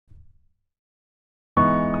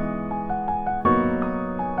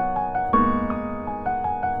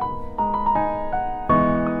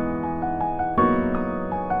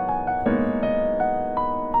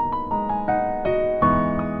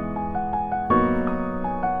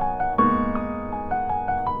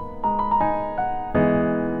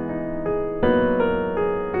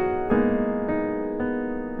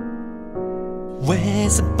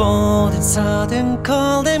is a bold and sudden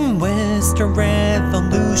call, and Western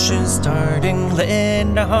revolution starting.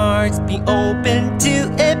 Let our hearts be open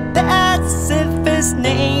to a pacifist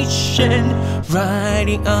nation.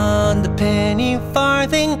 Riding on the penny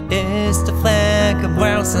farthing is the flag of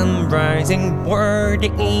Wilson rising. Word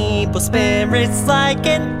the evil spirits like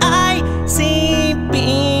an ICBM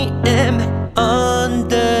on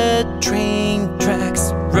the train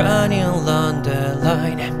tracks, running along the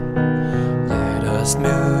line. Let us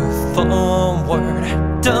move forward,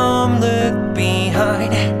 don't look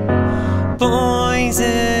behind. Boys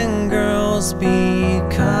and girls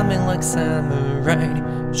becoming like samurai,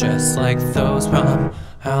 just like those from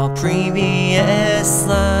our previous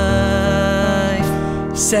life.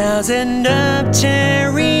 Thousand of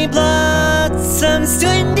cherry blossoms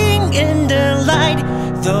twinkling in the light.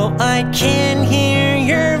 Though I can't hear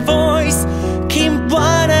your voice, keep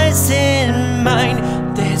what I say in mind.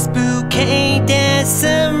 This bouquet that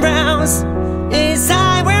surrounds is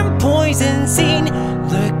iron poison scene,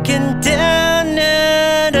 looking down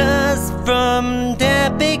at us from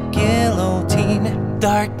that big guillotine.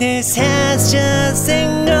 Darkness has just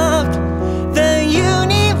engulfed the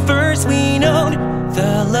universe we know.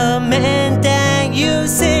 The lament that you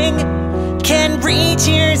sing can't reach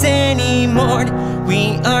ears anymore.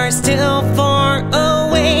 We are still far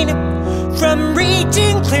away from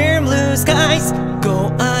reaching clear blue skies.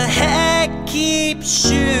 Go ahead, keep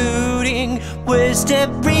shooting. Wish that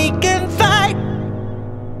we can